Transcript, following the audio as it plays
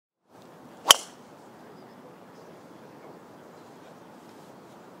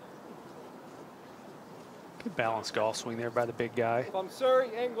Good balanced golf swing there by the big guy. From Surrey,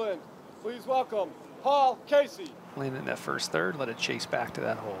 England, please welcome Paul Casey. Landing that first third, let it chase back to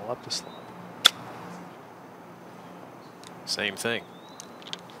that hole, up the slope. Same thing.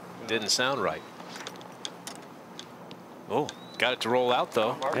 Didn't sound right. Oh, got it to roll out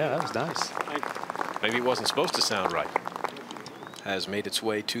though. Yeah, that was nice. Maybe it wasn't supposed to sound right. Has made its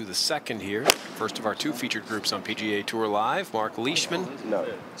way to the second here. First of our two featured groups on PGA Tour Live. Marc Leishman. No,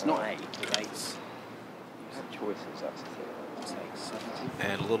 it's not 8, it's 8. Choices, that's the thing.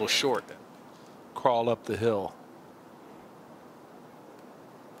 And a little short. Crawl up the hill.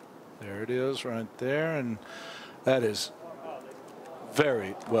 There it is right there, and that is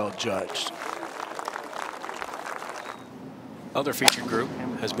very well judged. Other featured group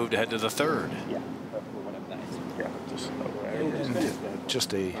has moved ahead to the third. And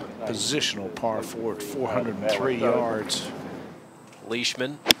just a positional par 4 at 403 yards.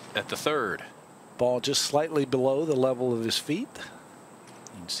 Leishman at the third. Ball just slightly below the level of his feet.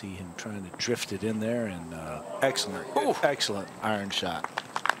 You can see him trying to drift it in there, and excellent iron shot.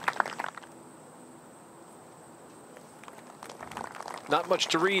 Not much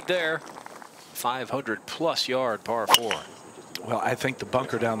to read there. 500+ yard par 4. Well, I think the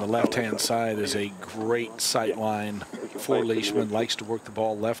bunker down the left-hand side is a great sight line for Leishman. Likes to work the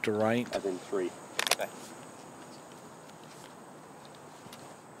ball left to right.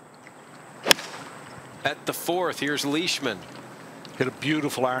 At the fourth, here's Leishman. Hit a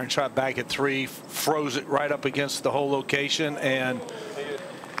beautiful iron shot back at 3, froze it right up against the hole location, and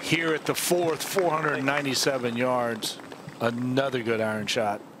here at the fourth, 497 yards, another good iron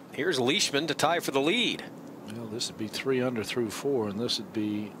shot. Here's Leishman to tie for the lead. Well, this would be 3 under through 4, and this would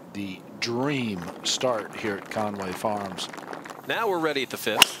be the dream start here at Conway Farms. Now we're ready at the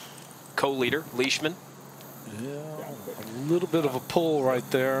fifth. Co-leader, Leishman. Yeah, a little bit of a pull right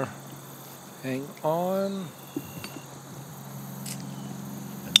there. Hang on.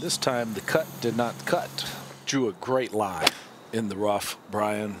 And this time the cut did not cut. Drew a great lie in the rough,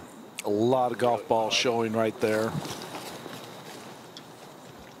 Brian. A lot of golf balls showing right there.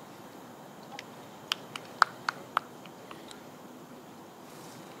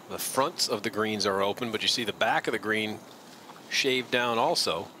 The fronts of the greens are open, but you see the back of the green shaved down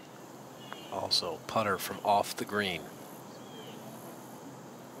also. Also putter from off the green.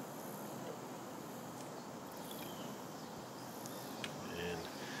 And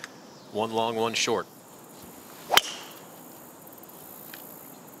one long, one short.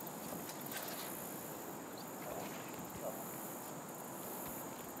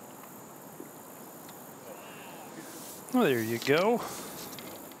 Well, there you go.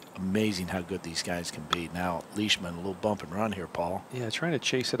 Amazing how good these guys can be. Now Leishman, a little bump and run here, Paul. Yeah, trying to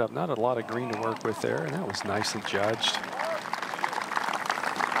chase it up. Not a lot of green to work with there, and that was nicely judged.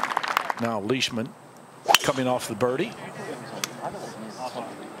 Now Leishman coming off the birdie.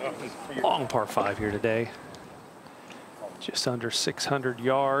 Long par 5 here today. Just under 600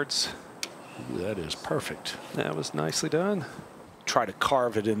 yards. Ooh, that is perfect. That was nicely done. Try to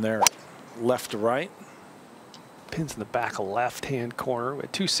carve it in there left to right. Pins in the back left-hand corner.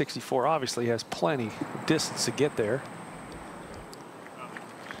 At 264, obviously has plenty of distance to get there.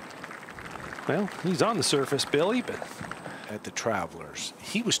 Well, he's on the surface, Billy, but at the Travelers,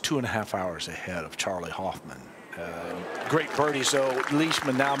 he was 2.5 hours ahead of Charlie Hoffman. Great birdie, so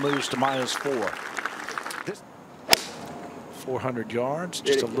Leishman now moves to -4. 400 yards,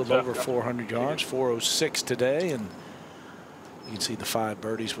 just a little over 400 yards, 406 today, and you can see the 5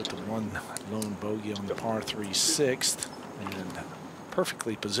 birdies with the 1 lone bogey on the par 3 sixth, and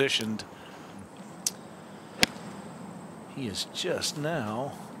perfectly positioned. He has just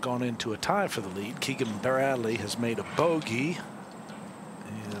now gone into a tie for the lead. Keegan Bradley has made a bogey,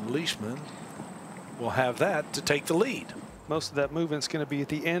 and Leishman will have that to take the lead. most of that movement's going to be at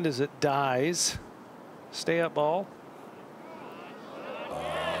the end as it dies. Stay up ball.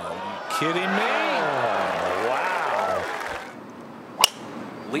 Kidding me? Oh, wow.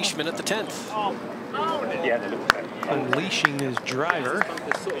 Leishman at the 10th. Unleashing his driver.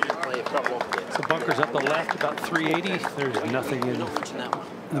 So bunker's up the left, about 380. There's nothing in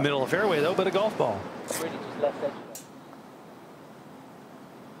the middle of the fairway, though, but a golf ball.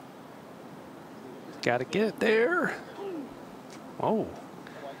 Got to get it there. Oh.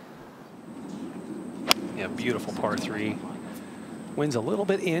 Yeah, beautiful par 3. Wind's a little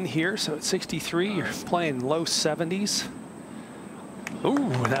bit in here, so at 63, you're playing low 70s. Ooh,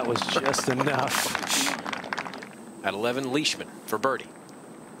 that was just enough. At 11, Leishman for birdie.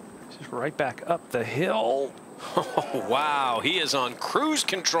 Just right back up the hill. Oh, wow, he is on cruise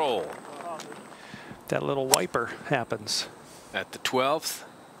control. That little wiper happens. At the 12th,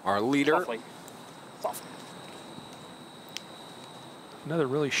 our leader. Another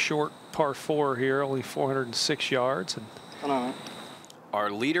really short par 4 here, only 406 yards. And our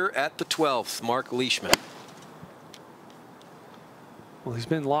leader at the 12th, Marc Leishman. well, he's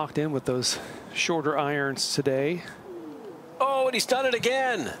been locked in with those shorter irons today. Oh, and he's done it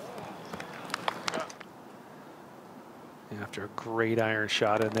again. After a great iron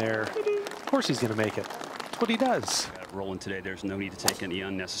shot in there. Of course he's going to make it. That's what he does. Rolling today, there's no need to take any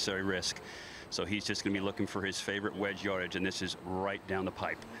unnecessary risk. So he's just going to be looking for his favorite wedge yardage, and this is right down the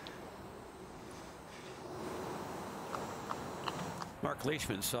pipe. Marc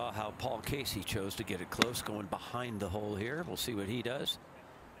Leishman saw how Paul Casey chose to get it close, going behind the hole here. We'll see what he does.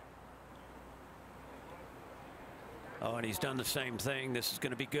 Oh, and he's done the same thing. This is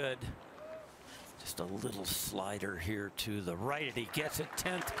going to be good. Just a little slider here to the right, and he gets it.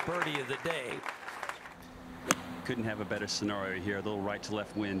 10th birdie of the day. Couldn't have a better scenario here. A little right to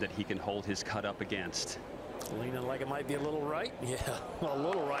left wind that he can hold his cut up against. Leaning like it might be a little right. Yeah, a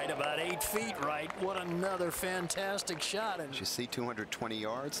little right, about 8 feet right. What another fantastic shot. And you see 220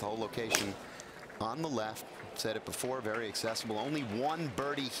 yards, the whole location on the left. Said it before, very accessible. Only one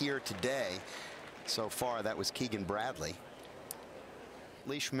birdie here today. So far, that was Keegan Bradley.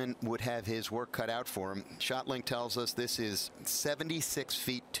 Leishman would have his work cut out for him. ShotLink tells us this is 76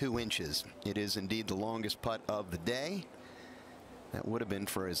 feet 2 inches. It is indeed the longest putt of the day. That would have been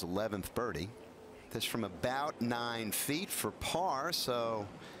for his 11th birdie. This from about 9 feet for par, so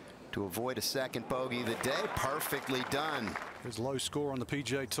to avoid a second bogey of the day, perfectly done. His low score on the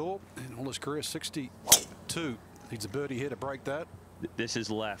PGA Tour in all his career, 62. Needs a birdie here to break that. This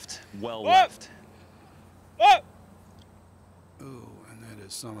is left, well left. Ooh, and that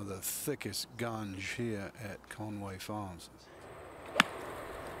is some of the thickest gunge here at Conway Farms.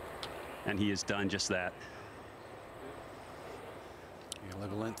 And he has done just that. He'll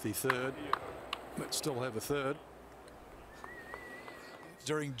have a lengthy third, but still have a third.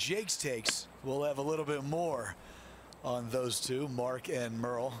 During Jake's takes, we'll have a little bit more on those two, Mark and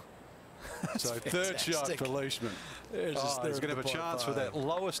Merle. So third shot for Leishman. He's going to have a chance for that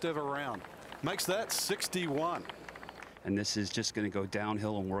lowest ever round. Makes that 61. And this is just going to go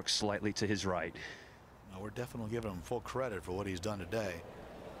downhill and work slightly to his right. We're definitely giving him full credit for what he's done today,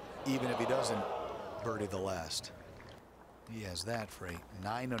 even if he doesn't birdie the last. He has that for a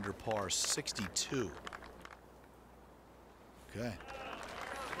 9 under par 62. Okay.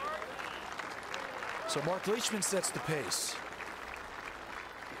 So Marc Leishman sets the pace.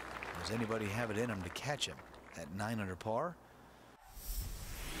 Does anybody have it in him to catch him at 9 under par?